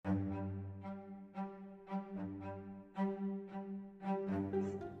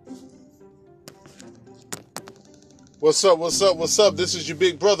What's up? What's up? What's up? This is your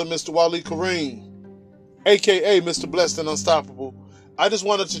big brother, Mr. Wali Kareem, aka Mr. Blessed and Unstoppable. I just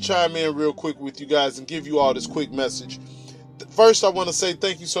wanted to chime in real quick with you guys and give you all this quick message. First, I want to say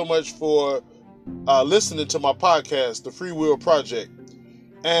thank you so much for listening to my podcast, The Free Will Project.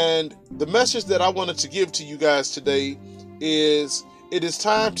 And the message that I wanted to give to you guys today is it is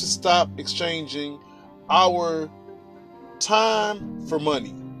time to stop exchanging our time for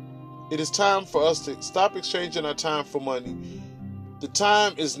money. It is time for us to stop exchanging our time for money. The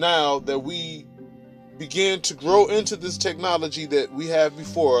time is now that we begin to grow into this technology that we have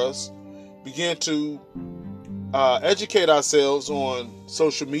before us, begin to educate ourselves on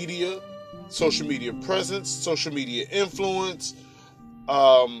social media presence, social media influence,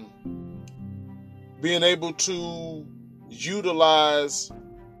 being able to utilize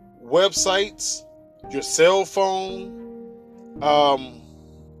websites, your cell phone,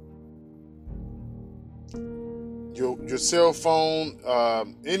 your cell phone,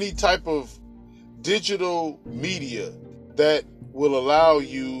 any type of digital media that will allow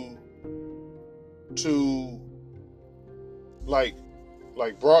you to like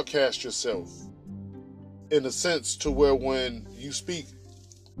broadcast yourself in a sense to where when you speak,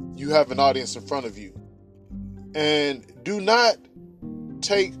 you have an audience in front of you. And do not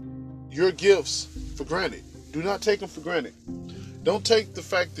take your gifts for granted. Do not take them for granted. Don't take the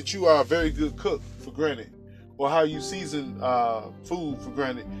fact that you are a very good cook for granted, or how you season food for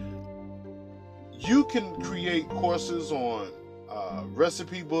granted. You can create courses on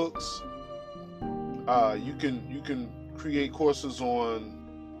recipe books. You can create courses on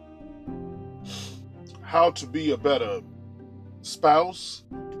how to be a better spouse,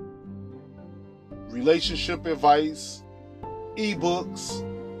 relationship advice, ebooks.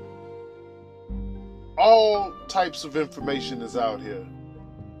 All types of information is out here.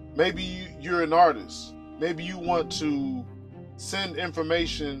 Maybe you're an artist. Maybe you want to send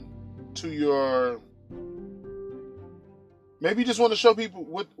information to maybe you just want to show people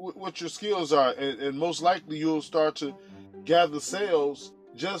what your skills are, and most likely you'll start to gather sales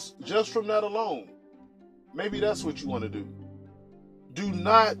just from that alone. Maybe that's what you want to do. Do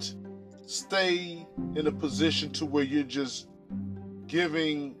not stay in a position to where you're just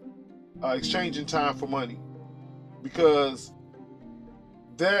exchanging time for money, because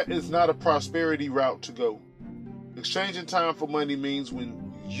that is not a prosperity route to go. Exchanging time for money means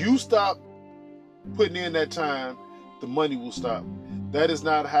when you stop putting in that time, the money will stop. That is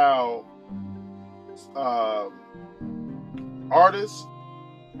not how artists,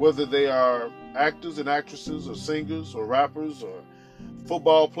 whether they are actors and actresses or singers or rappers or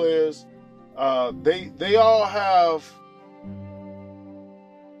football players, they all have,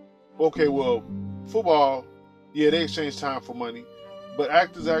 football, they exchange time for money. But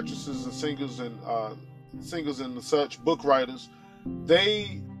actors, actresses, and singers and such, book writers,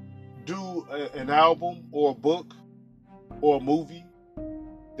 they do an album or a book or a movie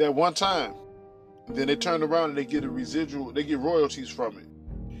that one time, and then they turn around and they get they get royalties from it.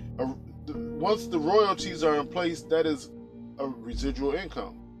 Once the royalties are in place, that is a residual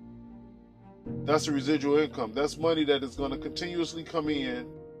income. That's a residual income. That's money that is going to continuously come in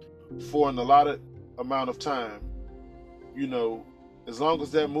for an allotted amount of time. As long as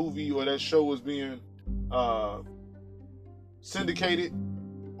that movie or that show is being syndicated,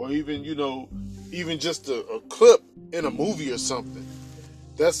 or even just a clip in a movie or something,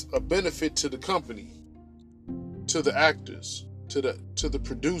 that's a benefit to the company, to the actors, to the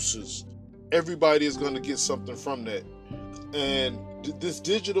producers. Everybody is going to get something from that. And this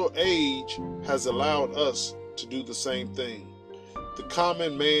digital age has allowed us to do the same thing. The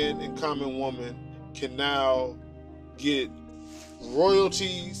common man and common woman can now get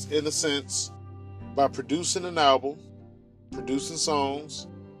royalties, in a sense, by producing an album, producing songs,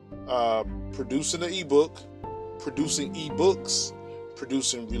 producing an ebook, producing ebooks,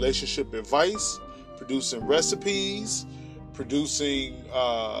 producing relationship advice, producing recipes, producing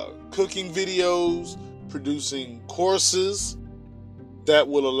cooking videos, producing courses that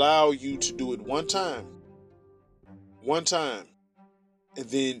will allow you to do it one time, and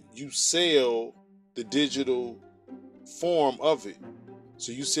then you sell the digital form of it.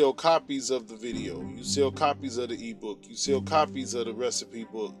 So you sell copies of the video, you sell copies of the ebook, you sell copies of the recipe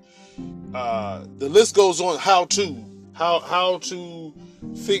book. The list goes on. How to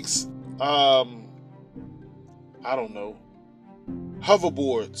fix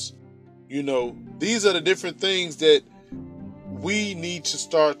hoverboards. These are the different things that we need to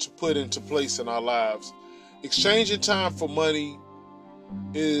start to put into place in our lives. Exchanging time for money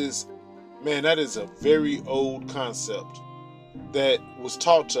that is a very old concept that was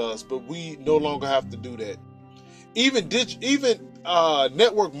taught to us, but we no longer have to do that. Even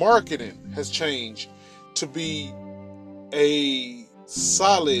network marketing has changed to be a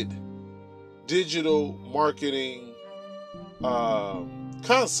solid digital marketing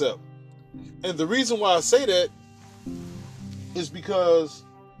concept. And the reason why I say that is because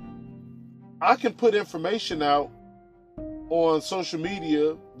I can put information out on social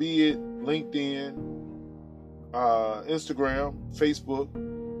media, be it LinkedIn, Instagram, Facebook,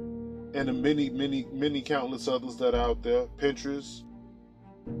 and the many countless others that are out there, Pinterest,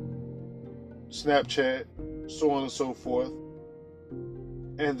 Snapchat, so on and so forth.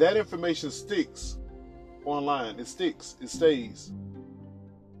 And that information sticks online. It sticks. It stays.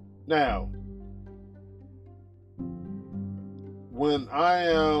 Now, when I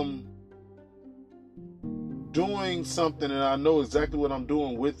am doing something and I know exactly what I'm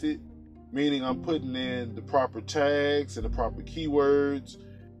doing with it, meaning I'm putting in the proper tags and the proper keywords,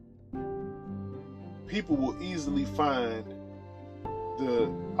 people will easily find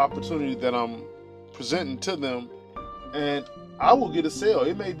the opportunity that I'm presenting to them, and I will get a sale.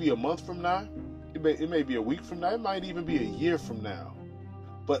 It may be a month from now, it may be a week from now, it might even be a year from now.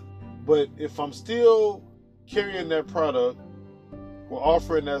 But if I'm still carrying that product or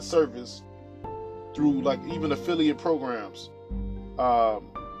offering that service through like even affiliate programs, I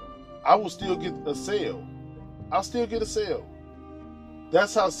will still get a sale. I'll still get a sale.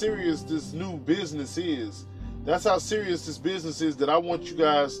 That's how serious this new business is. That's how serious this business is that I want you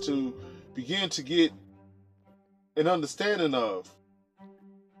guys to begin to get an understanding of.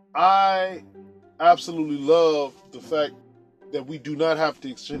 I absolutely love the fact that we do not have to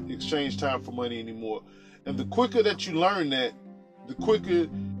exchange time for money anymore. And the quicker that you learn that, the quicker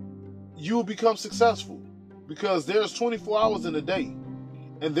you will become successful. Because there's 24 hours in a day.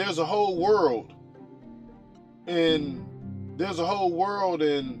 And there's a whole world. And there's a whole world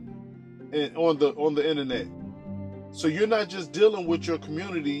on the internet. So you're not just dealing with your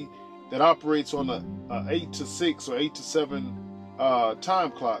community that operates on a 8 to 6 or 8 to 7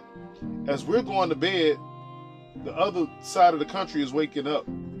 time clock. As we're going to bed, the other side of the country is waking up.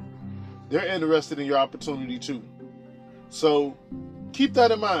 They're interested in your opportunity too. So keep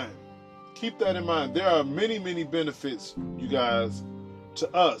that in mind. Keep that in mind. There are many, many benefits, you guys, to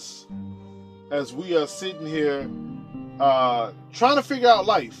us as we are sitting here trying to figure out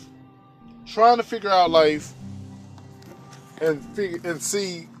life. Trying to figure out life and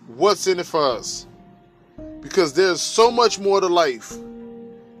see what's in it for us. Because there's so much more to life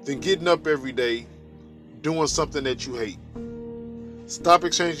than getting up every day doing something that you hate. Stop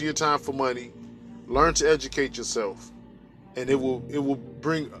exchanging your time for money. Learn to educate yourself. And it will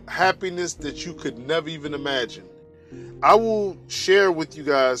bring happiness that you could never even imagine. I will share with you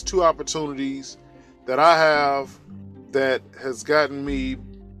guys 2 opportunities that I have that has gotten me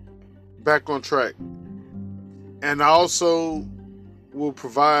back on track. And I also will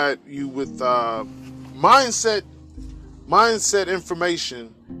provide you with mindset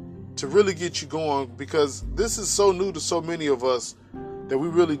information to really get you going, because this is so new to so many of us that we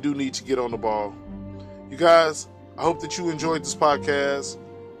really do need to get on the ball. You guys, I hope that you enjoyed this podcast.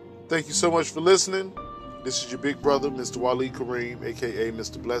 Thank you so much for listening. This is your big brother, Mr. Waleed Kareem, aka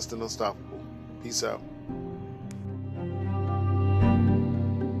Mr. Blessed and Unstoppable. Peace out.